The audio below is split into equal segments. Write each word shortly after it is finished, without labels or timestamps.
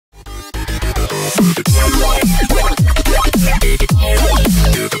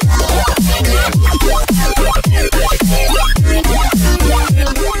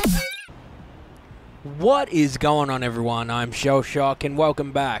What is going on, everyone? I'm Shellshock and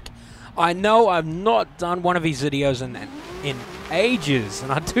welcome back. I know I've not done one of these videos in ages,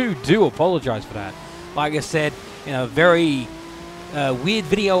 and I do apologize for that. Like I said, in a very weird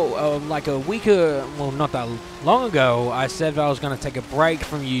video like a week well, not that long ago, I said that I was going to take a break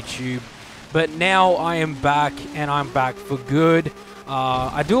from YouTube, but now I am back, and I'm back for good.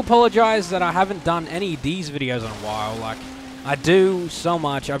 I do apologize that I haven't done any of these videos in a while. Like, I do so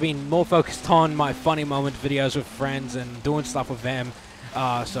much. I've been more focused on my funny moment videos with friends and doing stuff with them.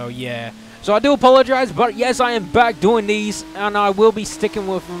 So yeah. So I do apologize, but yes, I am back doing these, and I will be sticking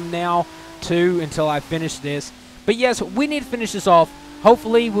with them now too until I finish this. But yes, we need to finish this off.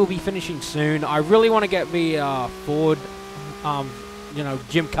 Hopefully, we'll be finishing soon. I really want to get the Ford, you know,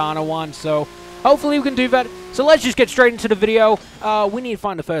 Gymkhana one. So hopefully we can do that. So let's just get straight into the video. We need to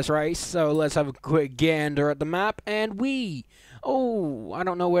find the first race. So let's have a quick gander at the map. And oh, I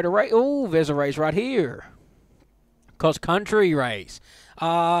don't know where to race. Oh, there's a race right here. Cross-country race.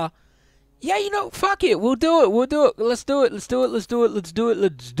 Yeah, you know, fuck it. We'll do it. We'll do it. Let's do it. Let's do it. Let's do it. Let's do it.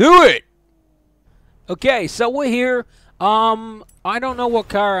 Let's do it. Okay, so we're here. I don't know what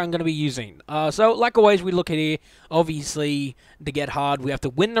car I'm going to be using. So, like always, we look at here. Obviously, to get hard, we have to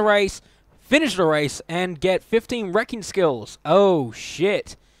win the race, finish the race, and get 15 wrecking skills. Oh,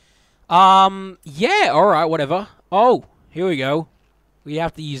 shit. Yeah, alright, whatever. Oh, here we go. We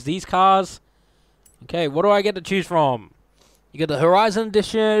have to use these cars. Okay, what do I get to choose from? You get the Horizon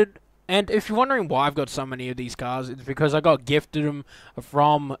Edition. And if you're wondering why I've got so many of these cars, it's because I got gifted them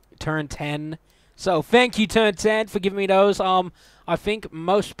from Turn 10. So, thank you, Turn 10, for giving me those. I think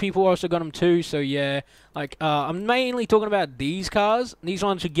most people also got them too, so yeah. Like, I'm mainly talking about these cars. These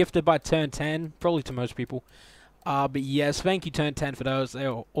ones are gifted by Turn 10, probably to most people. But yes, thank you, Turn 10, for those. They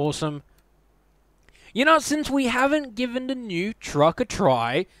are awesome. You know, since we haven't given the new truck a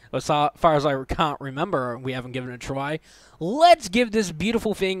try, as far as I can't remember, we haven't given it a try, let's give this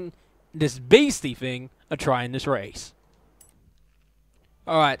beautiful thing, this beastie thing, a try in this race.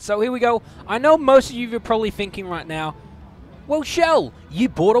 Alright, so here we go. I know most of you are probably thinking right now, well, Shell, you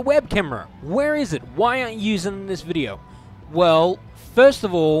bought a web camera. Where is it? Why aren't you using it in this video? Well, first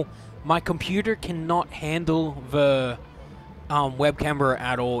of all, my computer cannot handle the web camera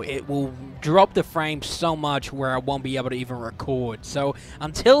at all. It will drop the frame so much where I won't be able to even record. So,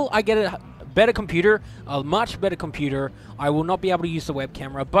 until I get a better computer, a much better computer, I will not be able to use the web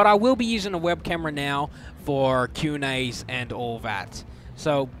camera. But I will be using the web camera now for Q&As and all that.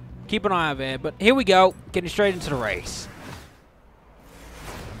 So, keep an eye out there. But here we go, getting straight into the race.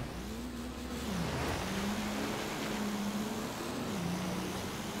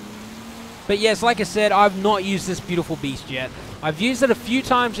 But yes, like I said, I've not used this beautiful beast yet. I've used it a few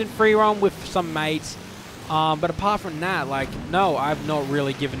times in free roam with some mates. But apart from that, like, no, I've not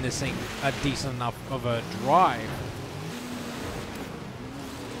really given this thing a decent enough of a drive.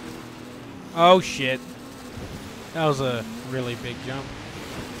 Oh, shit. That was a really big jump.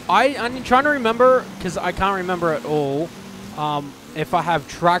 I'm trying to remember, because I can't remember at all, if I have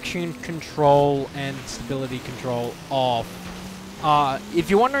traction control and stability control off. If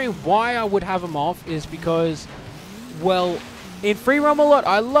you're wondering why I would have them off, is because, well, in free roam a lot,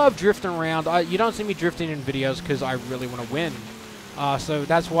 I love drifting around. You don't see me drifting in videos because I really want to win. So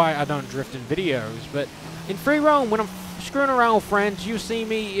that's why I don't drift in videos. But in free roam, when I'm screwing around with friends, you see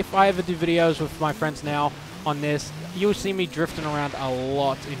me, if I ever do videos with my friends now on this, you'll see me drifting around a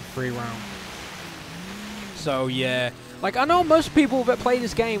lot in free roam. So yeah, like, I know most people that play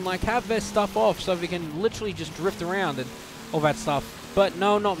this game like have their stuff off so they can literally just drift around and all that stuff. But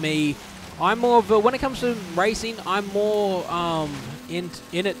no, not me. I'm more of a, when it comes to racing, I'm more in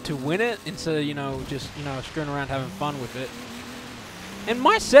it to win it instead of, you know, just, you know, screwing around having fun with it. And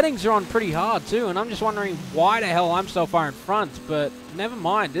my settings are on pretty hard too, and I'm just wondering why the hell I'm so far in front. But never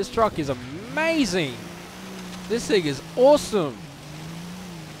mind, this truck is amazing. This thing is awesome.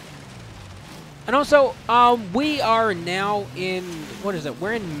 And also, we are now in, what is it?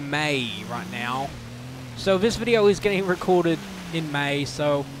 We're in May right now. So this video is getting recorded in May,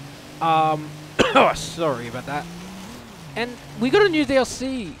 so, sorry about that. And we got a new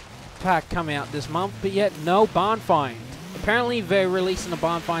DLC pack coming out this month, but yet no barn find. Apparently they're releasing a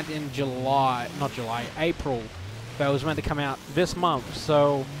barn find in April. That was meant to come out this month,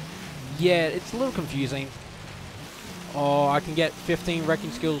 so, yeah, it's a little confusing. Oh, I can get 15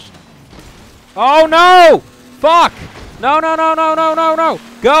 wrecking skills. Oh, no! Fuck! No, no, no, no, no, no, no!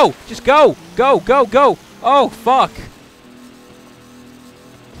 Go! Just go! Go, go, go! Oh, fuck!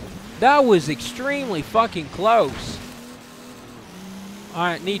 That was extremely fucking close.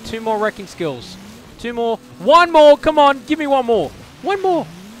 Alright, need 2 more wrecking skills. 2 more. 1 more! Come on, give me 1 more. 1 more!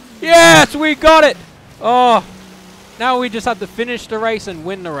 Yes, we got it! Oh, now we just have to finish the race and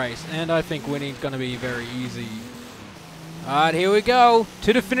win the race. And I think winning is going to be very easy. Alright, here we go.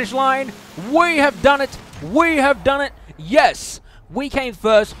 To the finish line. We have done it. We have done it. Yes, we came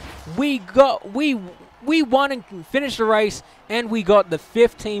first. We won and finished the race. And we got the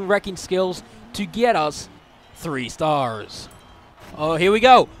 15 wrecking skills to get us 3 stars. Oh, here we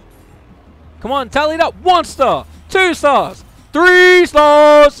go. Come on, tally it up. 1 star, 2 stars, 3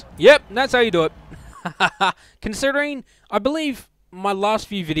 stars. Yep, that's how you do it. Considering, I believe my last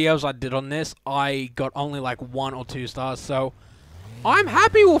few videos I did on this, I got only like 1 or 2 stars. So, I'm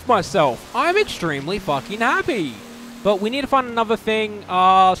happy with myself. I'm extremely fucking happy. But we need to find another thing.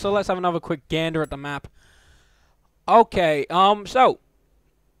 So let's have another quick gander at the map. Okay, so,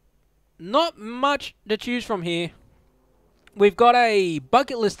 not much to choose from here. We've got a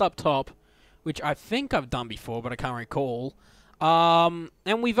bucket list up top, which I think I've done before, but I can't recall. And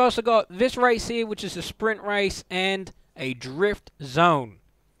we've also got this race here, which is a sprint race, and a drift zone.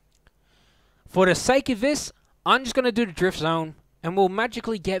 For the sake of this, I'm just going to do the drift zone, and we'll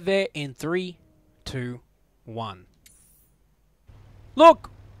magically get there in 3, 2, 1. Look!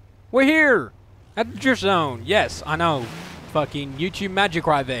 We're here! At the drift zone. Yes, I know. Fucking YouTube magic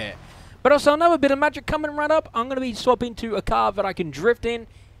right there. But also another bit of magic coming right up. I'm going to be swapping to a car that I can drift in.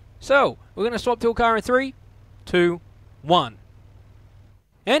 So, we're going to swap to a car in 3, 2, 1.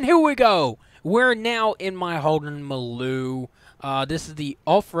 And here we go. We're now in my Holden Maloo. This is the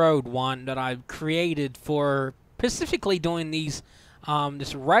off-road one that I've created for specifically doing these,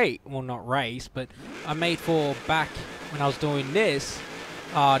 this race. Well, not race, but I made for back when I was doing this.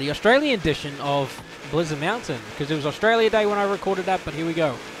 The Australian edition of Blizzard Mountain. Because it was Australia Day when I recorded that, but here we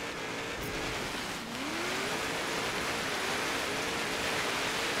go.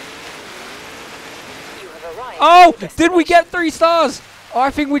 Oh, did we get 3 stars? Oh,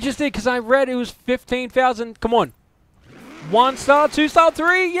 I think we just did because I read it was 15,000. Come on. 1 star, 2 star,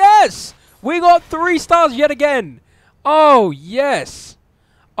 3. Yes! We got 3 stars yet again. Oh, yes.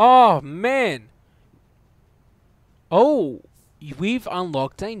 Oh, man. Oh, we've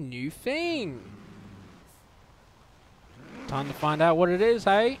unlocked a new thing. Time to find out what it is,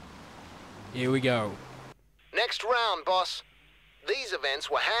 hey? Here we go. Next round, boss. These events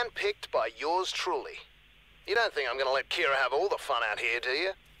were handpicked by yours truly. You don't think I'm going to let Kira have all the fun out here, do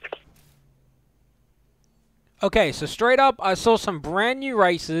you? Okay, so straight up, I saw some brand new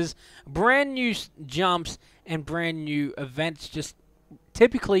races, brand new jumps, and brand new events just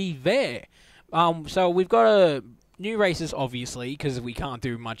typically there. So we've got new races, obviously, because we can't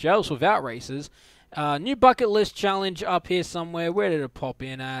do much else without races. New bucket list challenge up here somewhere. Where did it pop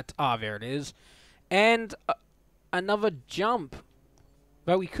in at? Ah, there it is. And another jump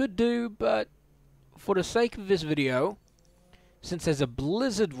that we could do, but for the sake of this video, since there's a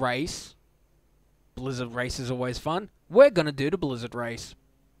Blizzard race is always fun, we're going to do the Blizzard race.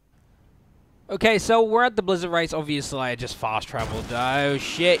 Okay, so we're at the Blizzard race. Obviously, I just fast traveled. Oh,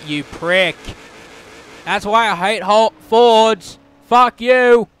 shit, you prick. That's why I hate Fords. Fuck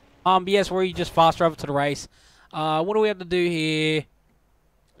you. But yes, we just fast travel to the race. What do we have to do here?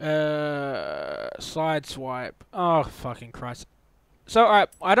 Side swipe. Oh, fucking Christ. So, alright,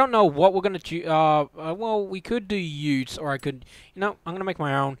 I don't know what we're going to choose. Well, we could do Utes, or I could, you know, I'm going to make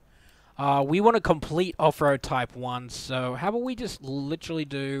my own. We want a complete off-road type one, so how about we just literally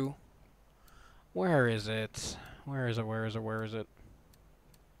do... Where is it? Where is it?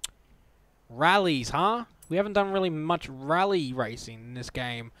 Rallies, huh? We haven't done really much rally racing in this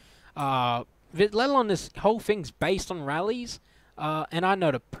game. Let alone this whole thing's based on rallies. And I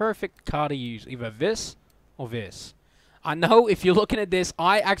know the perfect car to use, either this or this. I know if you're looking at this,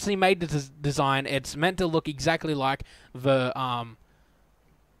 I actually made the design. It's meant to look exactly like the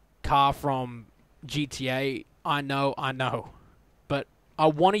car from GTA. I know. But I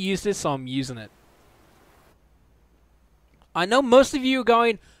want to use this, so I'm using it. I know most of you are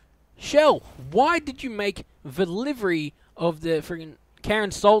going, Shell, why did you make the livery of the freaking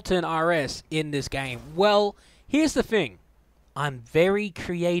Karen Sultan RS in this game? Well, here's the thing. I'm very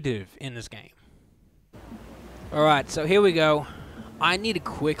creative in this game. Alright, so here we go. I need to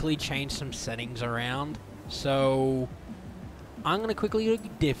quickly change some settings around. So, I'm going to quickly look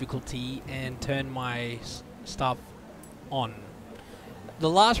at difficulty and turn my stuff on. The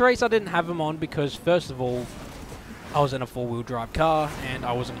last race I didn't have them on because, first of all, I was in a 4-wheel drive car and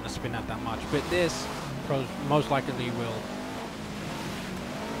I wasn't going to spin out that much. But this most likely will.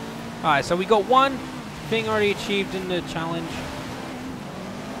 Alright, so we got one thing already achieved in the challenge.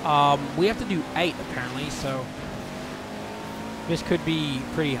 We have to do 8 apparently, so this could be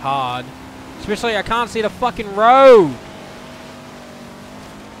pretty hard. Especially I can't see the fucking road.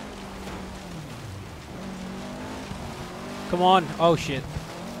 Come on. Oh shit.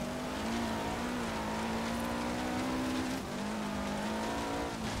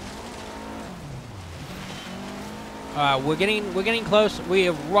 We're getting close. We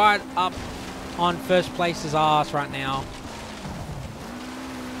are right up on first place's ass right now.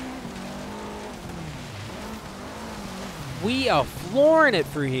 We are flooring it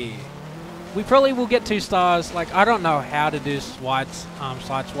through here. We probably will get 2 stars. Like, I don't know how to do side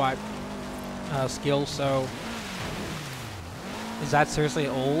swipe skill, so is that seriously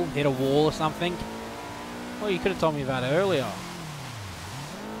all? Hit a wall or something? Well, you could have told me that earlier.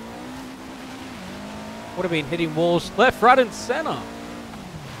 Would have been hitting walls left, right, and center.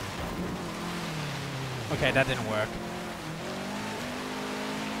 Okay, that didn't work.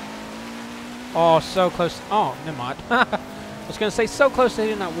 Oh, so close. Oh, never mind. I was going to say so close to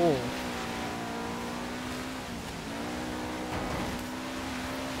hitting that wall.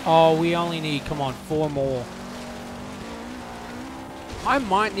 Oh, we only need, come on, 4 more. I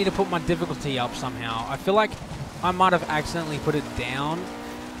might need to put my difficulty up somehow. I feel like I might have accidentally put it down.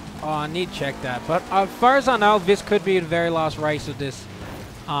 Oh, I need to check that. But as far as I know, this could be the very last race of this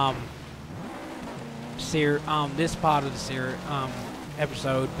this part of the series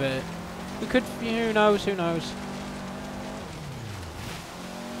episode. But we could, who knows? Who knows?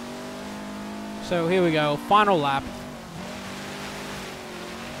 So here we go, final lap.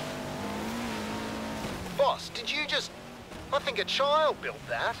 Boss, did you just... I think a child built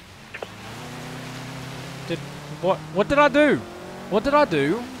that. What did I do? What did I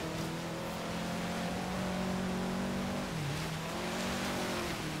do?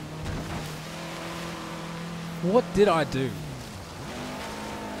 What did I do?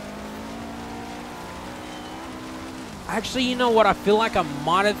 Actually, you know what? I feel like I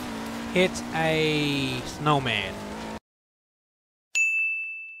might have hit a snowman.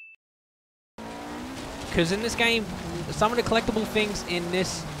 Because in this game, some of the collectible things in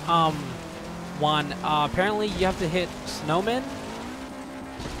this one, apparently you have to hit snowmen.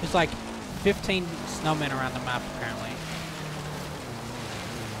 There's like 15 snowmen around the map, apparently.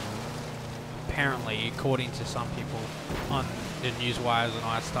 Apparently, according to some people on the news wires and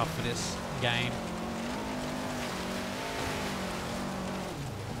all that stuff for this game.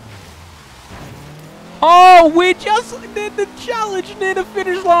 Oh, we just did the challenge near the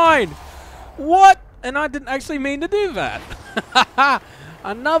finish line! What? And I didn't actually mean to do that.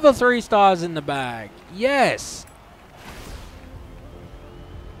 Another 3 stars in the bag. Yes!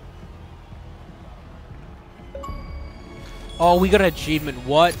 Oh, we got an achievement.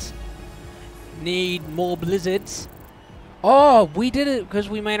 What? Need more blizzards? Oh, we did it because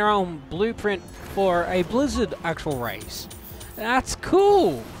we made our own blueprint for a blizzard actual race. That's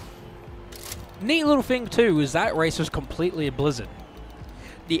cool. Neat little thing too is that race was completely a blizzard.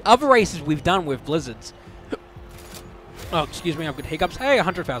 The other races we've done with blizzards. Oh, excuse me, I've got hiccups. Hey,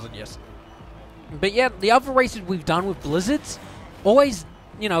 100,000, yes. But yeah, the other races we've done with blizzards always,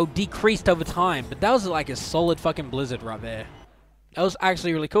 you know, decreased over time. But that was like a solid fucking blizzard right there. That was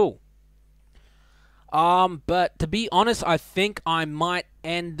actually really cool. But to be honest, I think I might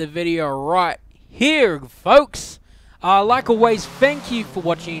end the video right here, folks. Like always, thank you for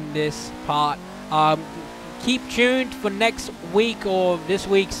watching this part. Keep tuned for next week or this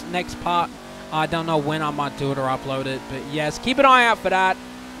week's next part. I don't know when I might do it or upload it, but yes, keep an eye out for that.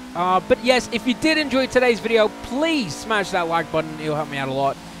 But yes, if you did enjoy today's video, please smash that like button. It'll help me out a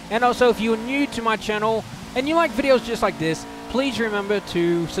lot. And also, if you're new to my channel and you like videos just like this, please remember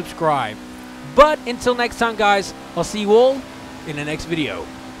to subscribe. But until next time, guys, I'll see you all in the next video.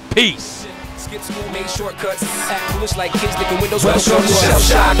 Peace. Skip school, made shortcuts, act foolish like kids licking windows. Welcome to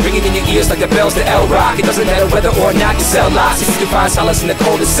Shellshock, ringing in your ears like the bells to L-Rock. It doesn't matter whether or not you sell lots, if you can find solace in the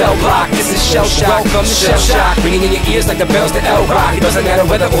coldest cell block. This is Shellshock, welcome to Shellshock, ringing in your ears like the bells to L-Rock. It doesn't matter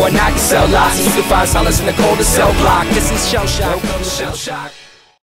whether or not you sell lots, if you can find solace in the coldest cell block. This is Shellshock, welcome to Shellshock.